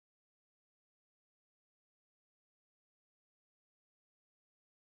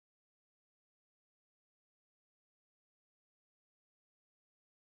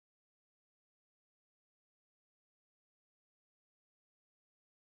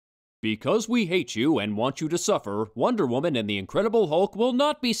Because we hate you and want you to suffer, Wonder Woman and the Incredible Hulk will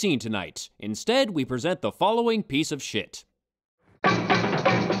not be seen tonight. Instead, we present the following piece of shit.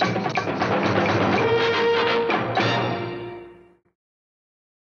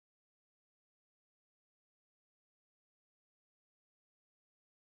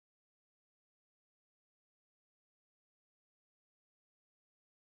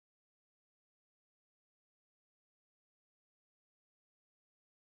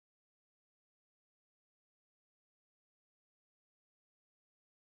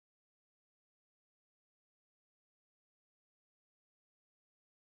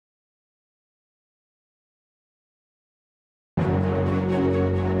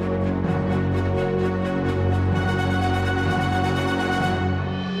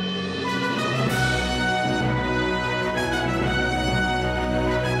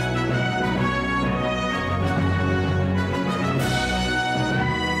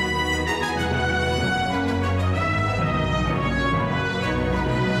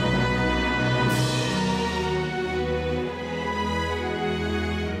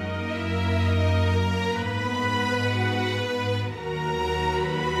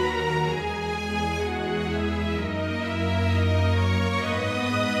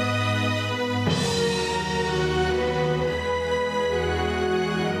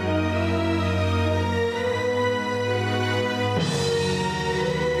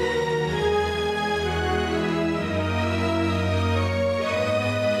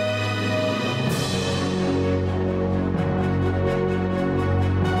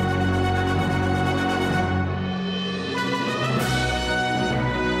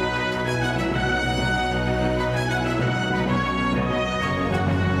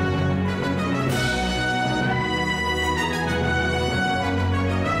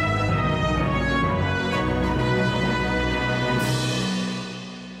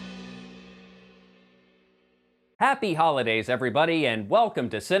 Happy holidays, everybody, and welcome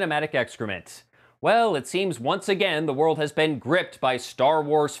to Cinematic Excrement. Well, it seems once again the world has been gripped by Star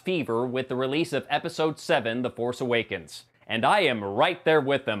Wars fever with the release of Episode 7, The Force Awakens. And I am right there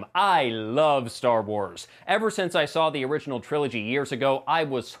with them. I love Star Wars. Ever since I saw the original trilogy years ago, I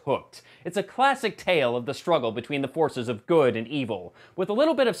was hooked. It's a classic tale of the struggle between the forces of good and evil, with a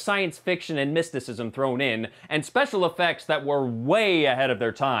little bit of science fiction and mysticism thrown in, and special effects that were way ahead of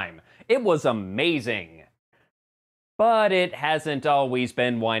their time. It was amazing. But it hasn't always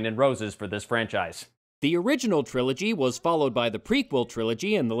been wine and roses for this franchise. The original trilogy was followed by the prequel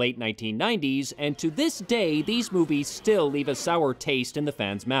trilogy in the late 1990s, and to this day, these movies still leave a sour taste in the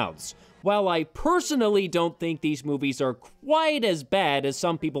fans' mouths. While I personally don't think these movies are quite as bad as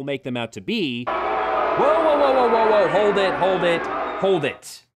some people make them out to be... Whoa,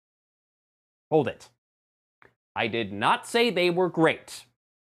 hold it. I did not say they were great.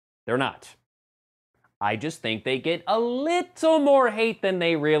 They're not. I just think they get a little more hate than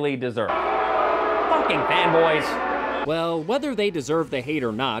they really deserve. Fucking fanboys! Well, whether they deserve the hate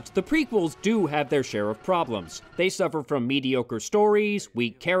or not, the prequels do have their share of problems. They suffer from mediocre stories,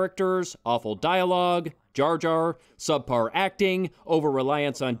 weak characters, awful dialogue, Jar Jar, subpar acting,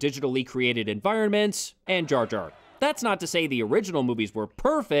 over-reliance on digitally created environments, and Jar Jar. That's not to say the original movies were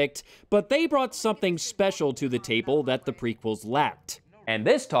perfect, but they brought something special to the table that the prequels lacked. And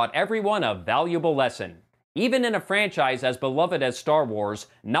this taught everyone a valuable lesson. Even in a franchise as beloved as Star Wars,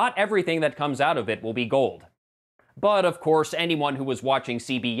 not everything that comes out of it will be gold. But of course, anyone who was watching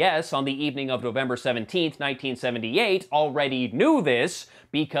CBS on the evening of November 17th, 1978 already knew this,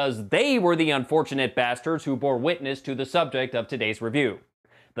 because they were the unfortunate bastards who bore witness to the subject of today's review.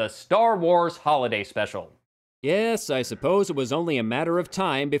 The Star Wars Holiday Special. Yes, I suppose it was only a matter of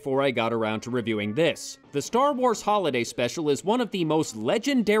time before I got around to reviewing this. The Star Wars Holiday Special is one of the most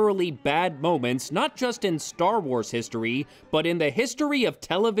legendarily bad moments, not just in Star Wars history, but in the history of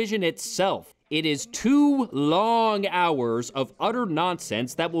television itself. It is 2 long hours of utter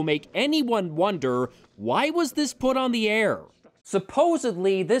nonsense that will make anyone wonder, why was this put on the air?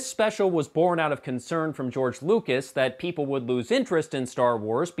 Supposedly, this special was born out of concern from George Lucas that people would lose interest in Star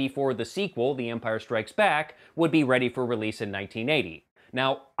Wars before the sequel, The Empire Strikes Back, would be ready for release in 1980.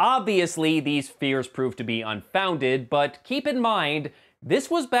 Now, obviously, these fears proved to be unfounded, but keep in mind,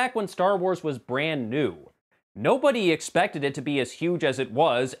 this was back when Star Wars was brand new. Nobody expected it to be as huge as it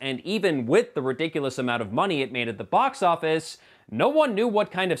was, and even with the ridiculous amount of money it made at the box office, no one knew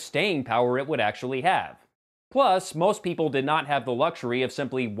what kind of staying power it would actually have. Plus, most people did not have the luxury of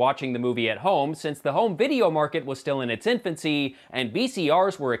simply watching the movie at home, since the home video market was still in its infancy, and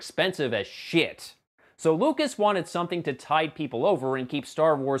VCRs were expensive as shit. So Lucas wanted something to tide people over and keep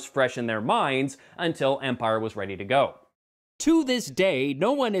Star Wars fresh in their minds until Empire was ready to go. To this day,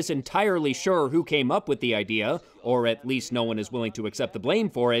 no one is entirely sure who came up with the idea, or at least no one is willing to accept the blame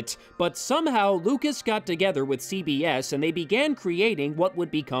for it, but somehow Lucas got together with CBS and they began creating what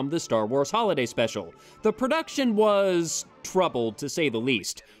would become the Star Wars Holiday Special. The production was troubled, to say the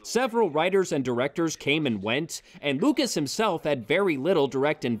least. Several writers and directors came and went, and Lucas himself had very little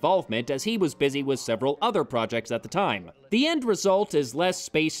direct involvement as he was busy with several other projects at the time. The end result is less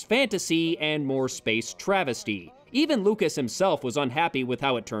space fantasy and more space travesty. Even Lucas himself was unhappy with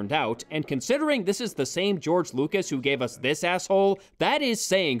how it turned out, and considering this is the same George Lucas who gave us this asshole, that is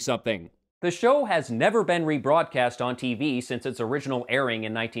saying something. The show has never been rebroadcast on TV since its original airing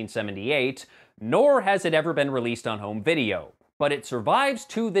in 1978, nor has it ever been released on home video, but it survives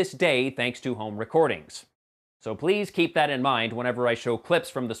to this day thanks to home recordings. So please keep that in mind whenever I show clips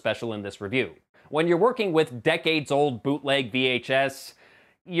from the special in this review. When you're working with decades-old bootleg VHS,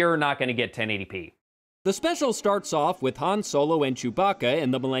 you're not going to get 1080p. The special starts off with Han Solo and Chewbacca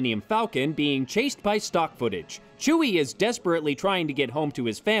and the Millennium Falcon being chased by stock footage. Chewie is desperately trying to get home to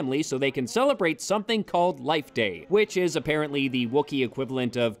his family so they can celebrate something called Life Day, which is apparently the Wookiee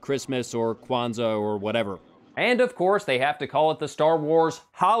equivalent of Christmas or Kwanzaa or whatever. And of course, they have to call it the Star Wars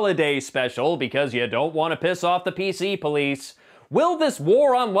Holiday Special because you don't want to piss off the PC police. Will this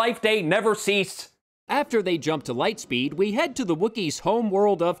war on Life Day never cease? After they jump to Lightspeed, we head to the Wookiees' home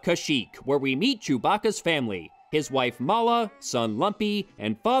world of Kashyyyk, where we meet Chewbacca's family, his wife Mala, son Lumpy,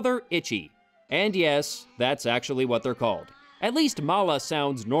 and father Itchy. And yes, that's actually what they're called. At least Mala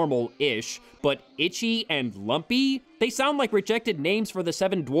sounds normal-ish, but Itchy and Lumpy? They sound like rejected names for the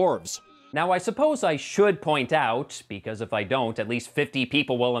 7 dwarves. Now I suppose I should point out, because if I don't, at least 50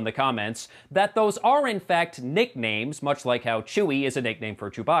 people will in the comments, that those are in fact nicknames, much like how Chewie is a nickname for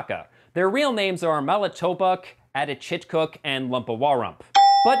Chewbacca. Their real names are Malatobuk, Adichitkuk, and Lumpawarump.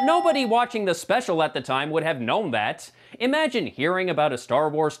 But nobody watching the special at the time would have known that. Imagine hearing about a Star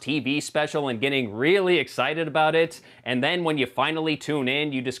Wars TV special and getting really excited about it, and then when you finally tune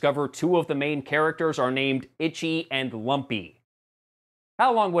in, you discover 2 of the main characters are named Itchy and Lumpy.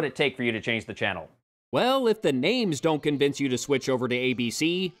 How long would it take for you to change the channel? Well, if the names don't convince you to switch over to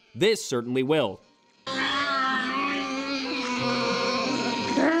ABC, this certainly will.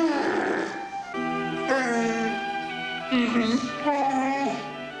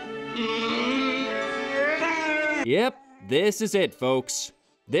 Yep, this is it, folks.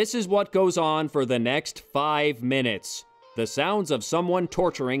 This is what goes on for the next 5 minutes. The sounds of someone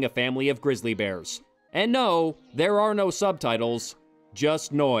torturing a family of grizzly bears. And no, there are no subtitles,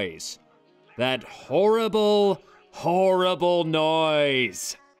 just noise. That horrible, horrible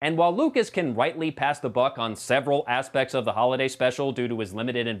noise. And while Lucas can rightly pass the buck on several aspects of the holiday special due to his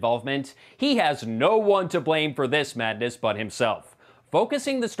limited involvement, he has no one to blame for this madness but himself.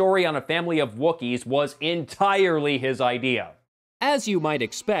 Focusing the story on a family of Wookiees was entirely his idea. As you might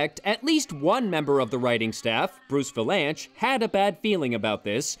expect, at least one member of the writing staff, Bruce Vilanch, had a bad feeling about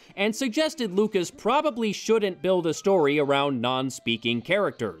this and suggested Lucas probably shouldn't build a story around non-speaking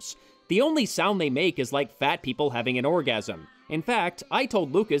characters. The only sound they make is like fat people having an orgasm. In fact, I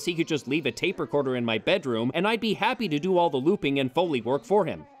told Lucas he could just leave a tape recorder in my bedroom and I'd be happy to do all the looping and Foley work for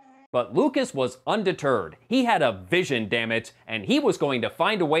him. But Lucas was undeterred. He had a vision, damn it, and he was going to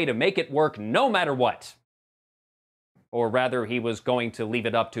find a way to make it work no matter what. Or rather, he was going to leave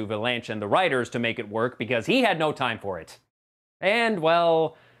it up to Vilanch and the writers to make it work because he had no time for it. And,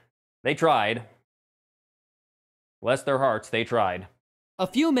 well, they tried. Bless their hearts, they tried. A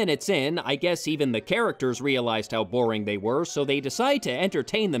few minutes in, I guess even the characters realized how boring they were, so they decide to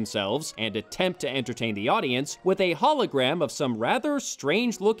entertain themselves, and attempt to entertain the audience, with a hologram of some rather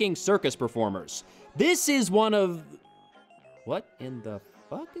strange-looking circus performers. This is one of... What in the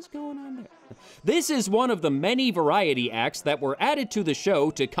fuck is going on there? This is one of the many variety acts that were added to the show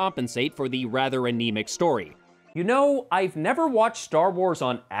to compensate for the rather anemic story. You know, I've never watched Star Wars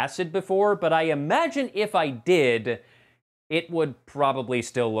on acid before, but I imagine if I did, it would probably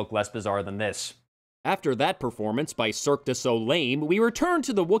still look less bizarre than this. After that performance by Cirque du Soleil, we return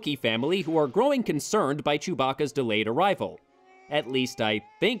to the Wookiee family who are growing concerned by Chewbacca's delayed arrival. At least I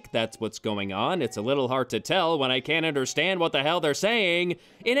think that's what's going on. It's a little hard to tell when I can't understand what the hell they're saying.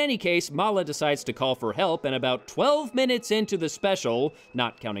 In any case, Mala decides to call for help, and about 12 minutes into the special,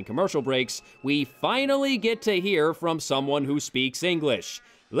 not counting commercial breaks, we finally get to hear from someone who speaks English.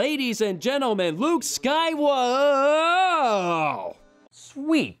 Ladies and gentlemen, Luke Skywalker!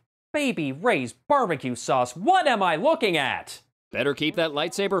 Sweet baby Ray's barbecue sauce, what am I looking at? Better keep that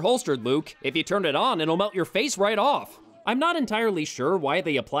lightsaber holstered, Luke. If you turn it on, it'll melt your face right off. I'm not entirely sure why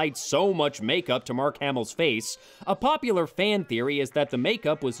they applied so much makeup to Mark Hamill's face. A popular fan theory is that the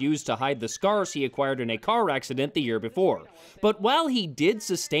makeup was used to hide the scars he acquired in a car accident the year before. But while he did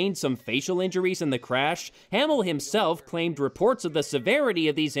sustain some facial injuries in the crash, Hamill himself claimed reports of the severity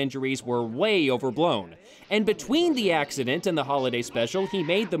of these injuries were way overblown. And between the accident and the holiday special, he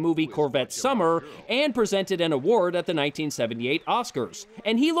made the movie Corvette Summer and presented an award at the 1978 Oscars.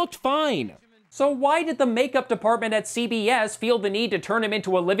 And he looked fine. So why did the makeup department at CBS feel the need to turn him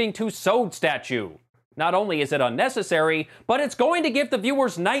into a living Tussauds statue? Not only is it unnecessary, but it's going to give the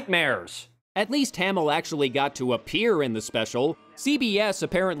viewers nightmares. At least Hamill actually got to appear in the special. CBS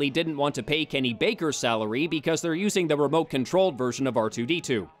apparently didn't want to pay Kenny Baker's salary because they're using the remote-controlled version of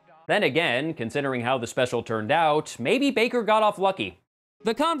R2-D2. Then again, considering how the special turned out, maybe Baker got off lucky.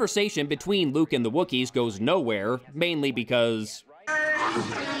 The conversation between Luke and the Wookiees goes nowhere, mainly because...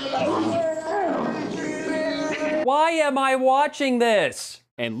 Why am I watching this?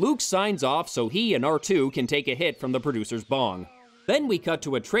 And Luke signs off so he and R2 can take a hit from the producer's bong. Then we cut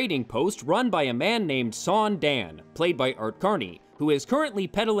to a trading post run by a man named Son Dan, played by Art Carney, who is currently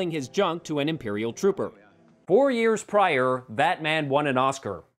peddling his junk to an Imperial trooper. 4 years prior, that man won an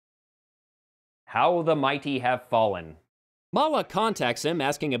Oscar. How the mighty have fallen. Mala contacts him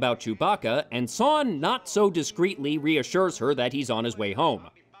asking about Chewbacca, and Son not so discreetly reassures her that he's on his way home.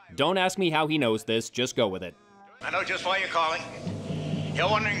 Don't ask me how he knows this, just go with it. I know just why you're calling. You're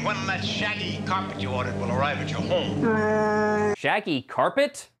wondering when that shaggy carpet you ordered will arrive at your home. Shaggy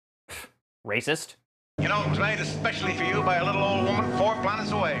carpet? Racist. You know, it was made especially for you by a little old woman 4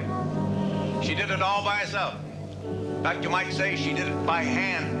 planets away. She did it all by herself. In fact, you might say she did it by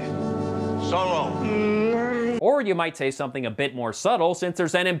hand. Solo. Or you might say something a bit more subtle since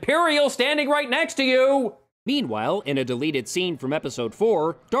there's an Imperial standing right next to you! Meanwhile, in a deleted scene from Episode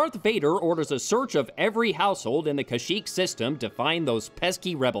 4, Darth Vader orders a search of every household in the Kashyyyk system to find those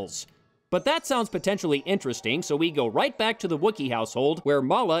pesky rebels. But that sounds potentially interesting, so we go right back to the Wookiee household, where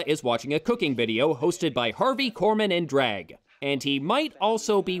Mala is watching a cooking video hosted by Harvey Korman in drag. And he might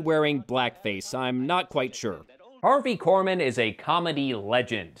also be wearing blackface, I'm not quite sure. Harvey Korman is a comedy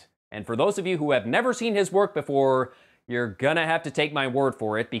legend. And for those of you who have never seen his work before, you're gonna have to take my word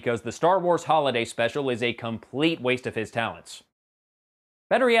for it because the Star Wars Holiday Special is a complete waste of his talents.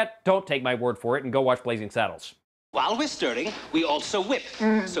 Better yet, don't take my word for it and go watch Blazing Saddles. While we're stirring, we also whip.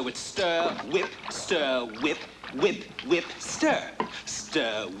 So it's stir, whip, whip, whip, stir.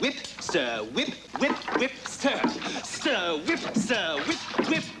 Stir, whip, whip, whip, stir. Stir, whip,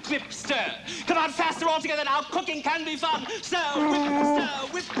 whip, stir. Come on, faster all together now. Cooking can be fun. Stir,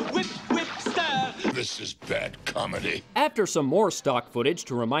 whip, whip, stir. This is bad comedy. After some more stock footage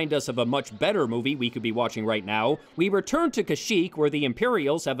to remind us of a much better movie we could be watching right now, we return to Kashyyyk, where the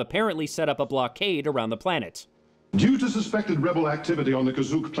Imperials have apparently set up a blockade around the planet. Due to suspected rebel activity on the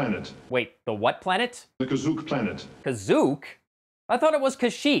Kazook planet. Wait, the what planet? The Kazook planet. Kazook? I thought it was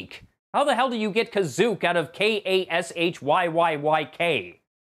Kashyyyk. How the hell do you get Kazook out of Kashyyyk?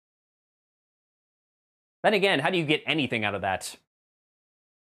 Then again, how do you get anything out of that?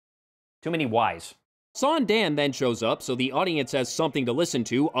 Too many Ys. Son Dan then shows up, so the audience has something to listen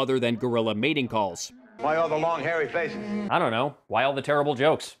to other than gorilla mating calls. Why all the long, hairy faces? I don't know. Why all the terrible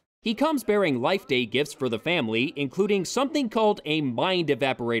jokes? He comes bearing Life Day gifts for the family, including something called a mind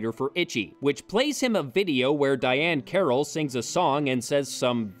evaporator for Itchy, which plays him a video where Diane Carroll sings a song and says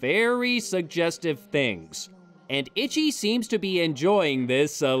some very suggestive things. And Itchy seems to be enjoying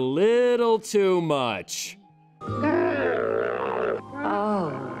this a little too much.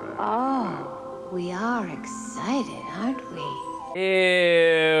 Oh, we are excited, aren't we?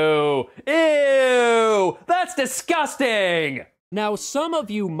 Ew! Ew! That's disgusting! Now, some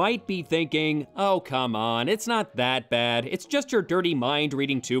of you might be thinking, oh, come on, it's not that bad. It's just your dirty mind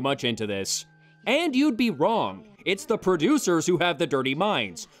reading too much into this. And you'd be wrong. It's the producers who have the dirty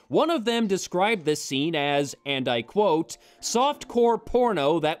minds. One of them described this scene as, and I quote, softcore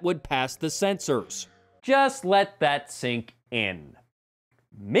porno that would pass the censors. Just let that sink in.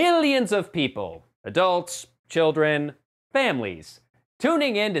 Millions of people, adults, children, families,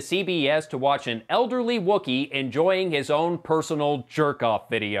 tuning in to CBS to watch an elderly Wookiee enjoying his own personal jerk-off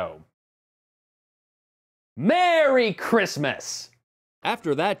video. Merry Christmas!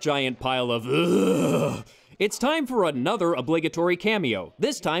 After that giant pile of ugh, it's time for another obligatory cameo,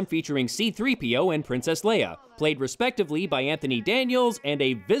 this time featuring C-3PO and Princess Leia, played respectively by Anthony Daniels and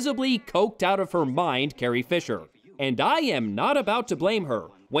a visibly coked out of her mind Carrie Fisher. And I am not about to blame her.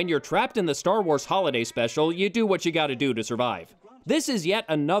 When you're trapped in the Star Wars Holiday Special, you do what you gotta do to survive. This is yet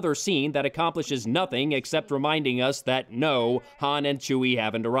another scene that accomplishes nothing except reminding us that no, Han and Chewie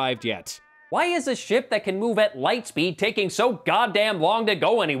haven't arrived yet. Why is a ship that can move at light speed taking so goddamn long to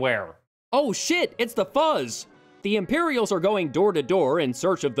go anywhere? Oh shit, it's the Fuzz! The Imperials are going door to door in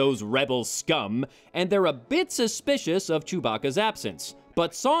search of those rebel scum, and they're a bit suspicious of Chewbacca's absence.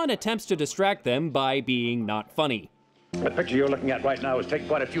 But Sawn attempts to distract them by being not funny. The picture you're looking at right now was taken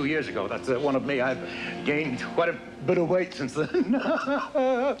quite a few years ago. That's one of me. I've gained quite a bit of weight since then.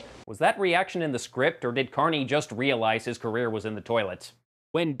 Was that reaction in the script, or did Carney just realize his career was in the toilet?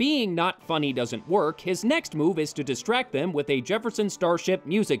 When being not funny doesn't work, his next move is to distract them with a Jefferson Starship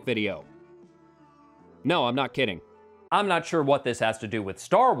music video. No, I'm not kidding. I'm not sure what this has to do with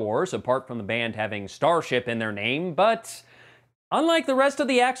Star Wars, apart from the band having Starship in their name, but unlike the rest of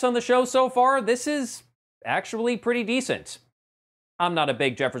the acts on the show so far, this is actually pretty decent. I'm not a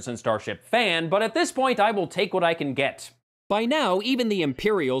big Jefferson Starship fan, but at this point I will take what I can get. By now, even the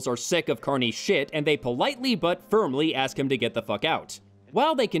Imperials are sick of Carney's shit, and they politely but firmly ask him to get the fuck out.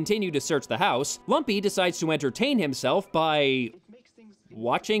 While they continue to search the house, Lumpy decides to entertain himself by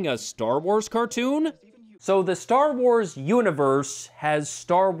watching a Star Wars cartoon? So the Star Wars universe has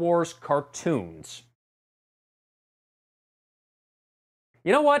Star Wars cartoons.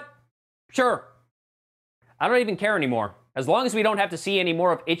 You know what? Sure. I don't even care anymore. As long as we don't have to see any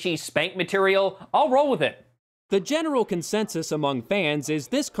more of Itchy spank material, I'll roll with it. The general consensus among fans is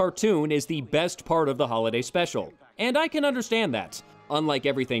this cartoon is the best part of the holiday special, and I can understand that. Unlike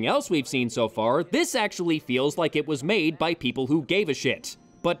everything else we've seen so far, this actually feels like it was made by people who gave a shit.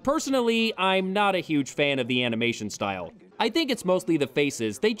 But personally, I'm not a huge fan of the animation style. I think it's mostly the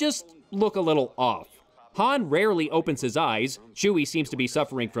faces, they just look a little off. Han rarely opens his eyes, Chewie seems to be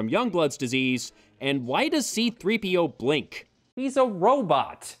suffering from Youngblood's disease, and why does C-3PO blink? He's a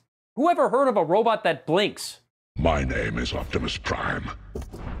robot. Who ever heard of a robot that blinks? My name is Optimus Prime.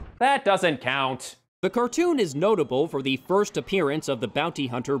 That doesn't count. The cartoon is notable for the first appearance of the bounty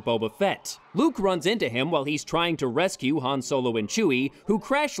hunter Boba Fett. Luke runs into him while he's trying to rescue Han Solo and Chewie, who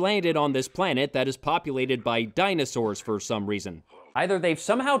crash-landed on this planet that is populated by dinosaurs for some reason. Either they've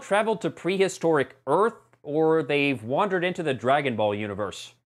somehow traveled to prehistoric Earth, or they've wandered into the Dragon Ball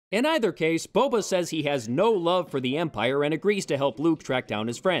universe. In either case, Boba says he has no love for the Empire and agrees to help Luke track down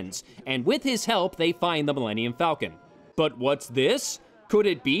his friends. And with his help, they find the Millennium Falcon. But what's this? Could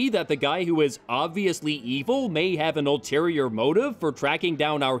it be that the guy who is obviously evil may have an ulterior motive for tracking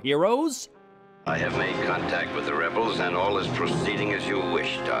down our heroes? I have made contact with the rebels, and all is proceeding as you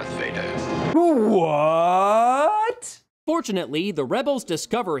wish, Darth Vader. What? Fortunately, the rebels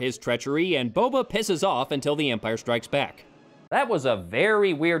discover his treachery, and Boba pisses off until the Empire strikes back. That was a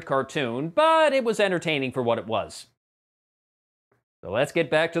very weird cartoon, but it was entertaining for what it was. So let's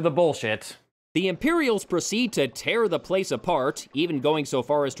get back to the bullshit. The Imperials proceed to tear the place apart, even going so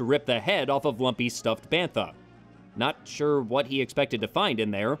far as to rip the head off of Lumpy's stuffed bantha. Not sure what he expected to find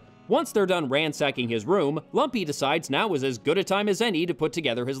in there. Once they're done ransacking his room, Lumpy decides now is as good a time as any to put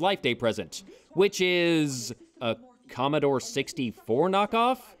together his Life Day present, which is a Commodore 64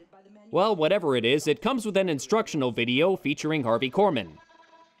 knockoff? Well, whatever it is, it comes with an instructional video featuring Harvey Korman.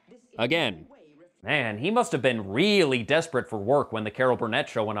 Again. Man, he must have been really desperate for work when the Carol Burnett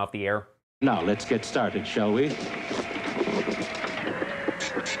show went off the air. Now, let's get started, shall we?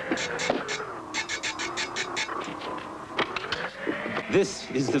 This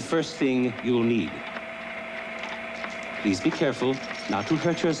is the first thing you'll need. Please be careful not to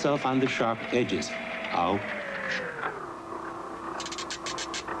hurt yourself on the sharp edges. Ow.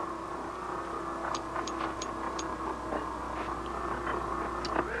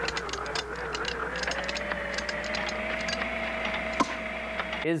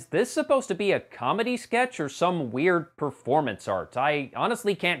 Is this supposed to be a comedy sketch or some weird performance art? I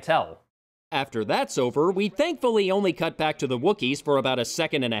honestly can't tell. After that's over, we thankfully only cut back to the Wookiees for about a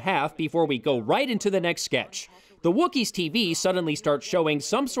second and a half before we go right into the next sketch. The Wookiees TV suddenly starts showing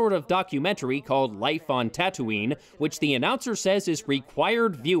some sort of documentary called Life on Tatooine, which the announcer says is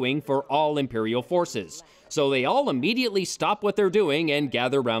required viewing for all Imperial forces. So they all immediately stop what they're doing and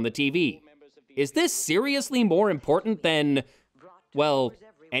gather around the TV. Is this seriously more important than, well,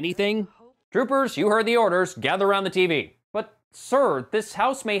 anything? Troopers, you heard the orders. Gather around the TV. But, sir, this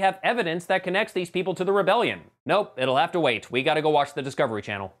house may have evidence that connects these people to the rebellion. Nope, it'll have to wait. We gotta go watch the Discovery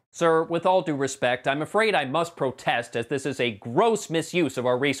Channel. Sir, with all due respect, I'm afraid I must protest as this is a gross misuse of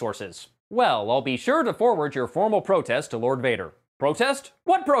our resources. Well, I'll be sure to forward your formal protest to Lord Vader. Protest?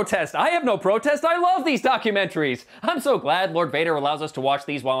 What protest? I have no protest. I love these documentaries. I'm so glad Lord Vader allows us to watch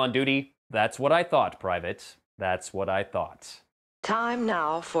these while on duty. That's what I thought, Private. That's what I thought. Time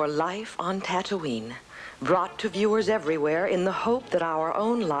now for Life on Tatooine, brought to viewers everywhere in the hope that our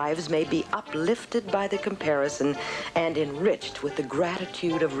own lives may be uplifted by the comparison and enriched with the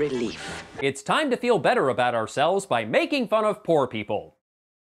gratitude of relief. It's time to feel better about ourselves by making fun of poor people.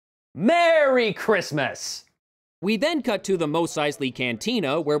 Merry Christmas! We then cut to the Mos Eisley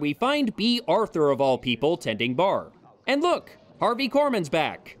Cantina, where we find B. Arthur of all people tending bar. And look, Harvey Korman's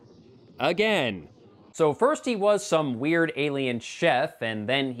back. Again. So first he was some weird alien chef, and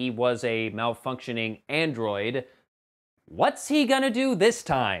then he was a malfunctioning android. What's he gonna do this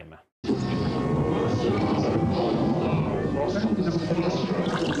time?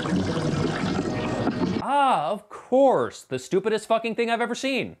 Ah, of course, the stupidest fucking thing I've ever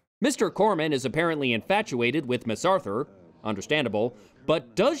seen. Mr. Corman is apparently infatuated with Miss Arthur, understandable,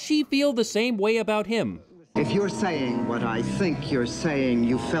 but does she feel the same way about him? If you're saying what I think you're saying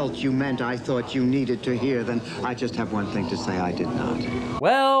you felt you meant I thought you needed to hear, then I just have one thing to say: I did not.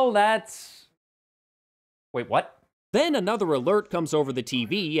 Well, that's... Wait, what? Then another alert comes over the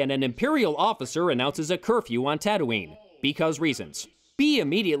TV and an Imperial officer announces a curfew on Tatooine, because reasons. B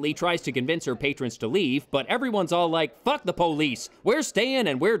immediately tries to convince her patrons to leave, but everyone's all like, fuck the police, we're staying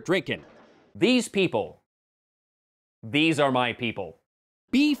and we're drinking. These people. These are my people.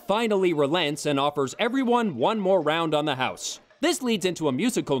 B finally relents and offers everyone one more round on the house. This leads into a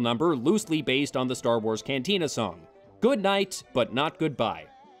musical number loosely based on the Star Wars Cantina song. Good night, but not goodbye.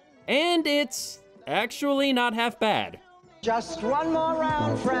 And it's actually not half bad. Just one more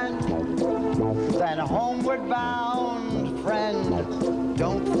round, friend, then homeward bound, friend.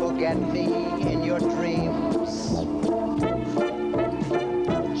 Don't forget me in your dreams.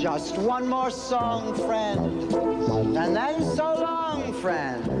 Just one more song, friend, and then so long,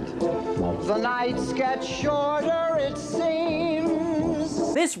 friend. The nights get shorter, it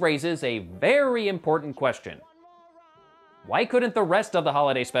seems. This raises a very important question. Why couldn't the rest of the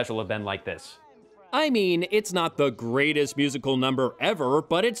holiday special have been like this? I mean, it's not the greatest musical number ever,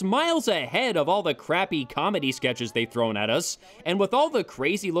 but it's miles ahead of all the crappy comedy sketches they've thrown at us, and with all the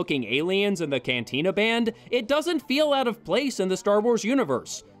crazy-looking aliens in the Cantina Band, it doesn't feel out of place in the Star Wars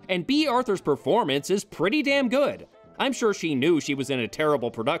universe. And B. Arthur's performance is pretty damn good. I'm sure she knew she was in a terrible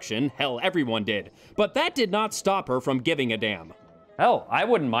production, hell, everyone did, but that did not stop her from giving a damn. Hell, I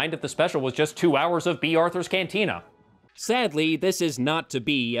wouldn't mind if the special was just 2 hours of B. Arthur's Cantina. Sadly, this is not to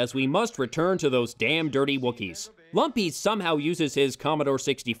be, as we must return to those damn dirty Wookiees. Lumpy somehow uses his Commodore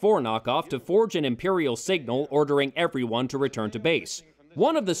 64 knockoff to forge an Imperial signal ordering everyone to return to base.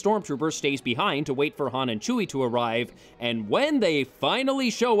 One of the stormtroopers stays behind to wait for Han and Chewie to arrive, and when they finally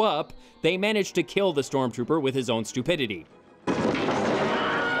show up, they manage to kill the stormtrooper with his own stupidity.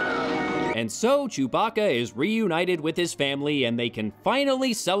 And so Chewbacca is reunited with his family, and they can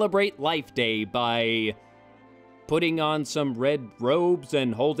finally celebrate Life Day by putting on some red robes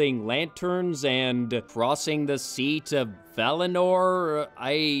and holding lanterns and crossing the sea to Valinor.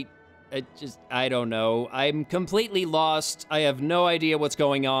 I don't know. I'm completely lost. I have no idea what's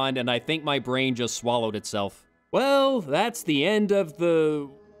going on, and I think my brain just swallowed itself. Well, that's the end of the...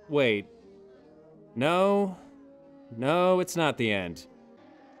 Wait. No, it's not the end.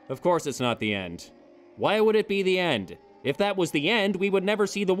 Of course it's not the end. Why would it be the end? If that was the end, we would never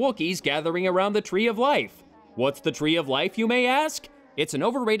see the Wookiees gathering around the Tree of Life. What's the Tree of Life, you may ask? It's an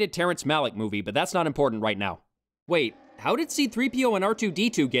overrated Terrence Malick movie, but that's not important right now. Wait, how did C-3PO and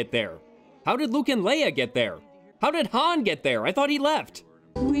R2-D2 get there? How did Luke and Leia get there? How did Han get there? I thought he left.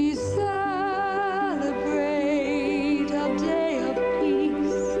 We celebrate a day of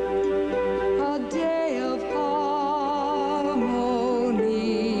peace, a day of harmony.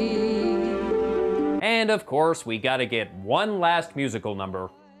 And of course, we gotta get one last musical number.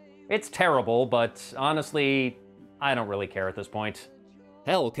 It's terrible, but honestly, I don't really care at this point.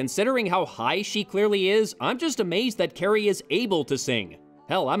 Hell, considering how high she clearly is, I'm just amazed that Carrie is able to sing.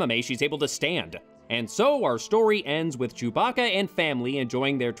 Hell, I'm amazed she's able to stand. And so our story ends with Chewbacca and family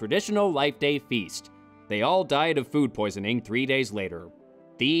enjoying their traditional Life Day feast. They all died of food poisoning 3 days later.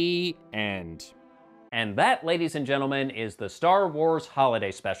 The end. And that, ladies and gentlemen, is the Star Wars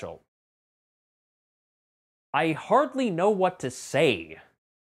Holiday Special. I hardly know what to say.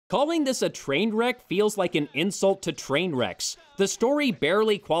 Calling this a train wreck feels like an insult to train wrecks. The story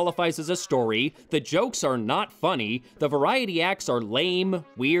barely qualifies as a story, the jokes are not funny, the variety acts are lame,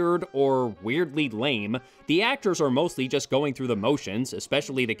 weird, or weirdly lame, the actors are mostly just going through the motions,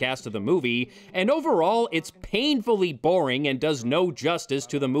 especially the cast of the movie, and overall, it's painfully boring and does no justice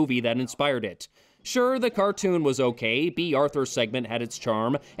to the movie that inspired it. Sure, the cartoon was okay, B. Arthur's segment had its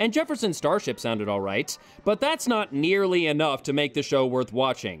charm, and Jefferson Starship sounded alright, but that's not nearly enough to make the show worth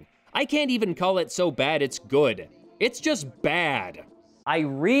watching. I can't even call it so bad it's good. It's just bad. I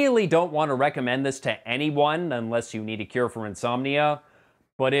really don't want to recommend this to anyone unless you need a cure for insomnia,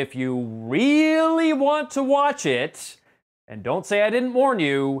 but if you really want to watch it, and don't say I didn't warn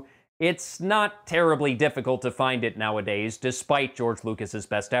you, it's not terribly difficult to find it nowadays, despite George Lucas's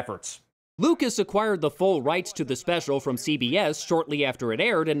best efforts. Lucas acquired the full rights to the special from CBS shortly after it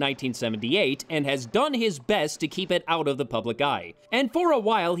aired in 1978 and has done his best to keep it out of the public eye. And for a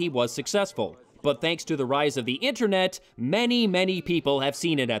while he was successful. But thanks to the rise of the internet, many people have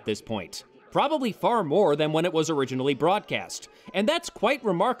seen it at this point. Probably far more than when it was originally broadcast. And that's quite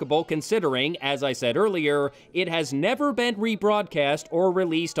remarkable considering, as I said earlier, it has never been rebroadcast or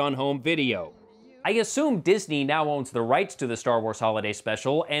released on home video. I assume Disney now owns the rights to the Star Wars Holiday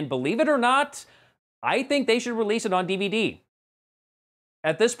Special, and believe it or not, I think they should release it on DVD.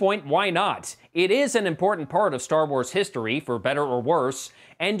 At this point, why not? It is an important part of Star Wars history, for better or worse,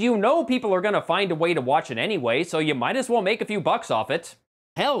 and you know people are gonna find a way to watch it anyway, so you might as well make a few bucks off it.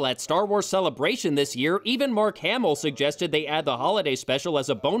 Hell, at Star Wars Celebration this year, even Mark Hamill suggested they add the holiday special as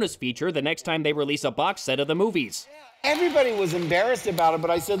a bonus feature the next time they release a box set of the movies. Everybody was embarrassed about it, but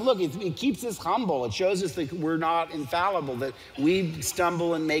I said, look, it keeps us humble. It shows us that we're not infallible, that we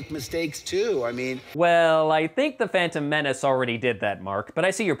stumble and make mistakes too. I mean... Well, I think The Phantom Menace already did that, Mark, but I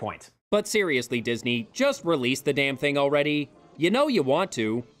see your point. But seriously, Disney, just release the damn thing already. You know you want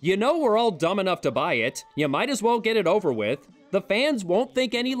to. You know we're all dumb enough to buy it. You might as well get it over with. The fans won't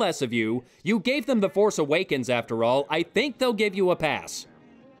think any less of you. You gave them The Force Awakens after all. I think they'll give you a pass.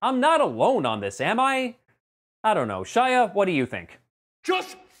 I'm not alone on this, am I? I don't know. Shia, what do you think?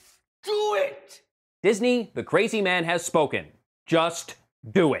 Just do it! Disney, the crazy man has spoken. Just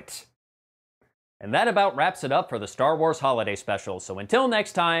do it. And that about wraps it up for the Star Wars Holiday Special. So until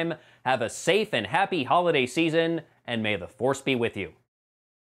next time, have a safe and happy holiday season, and may the Force be with you.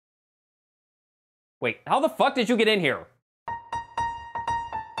 Wait, how the fuck did you get in here?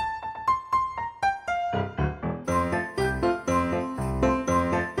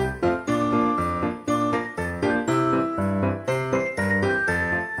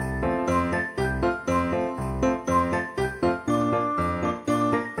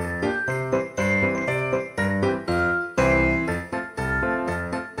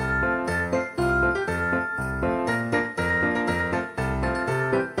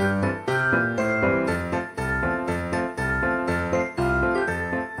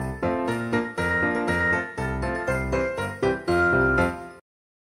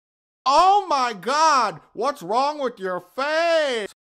 Oh my God! What's wrong with your face?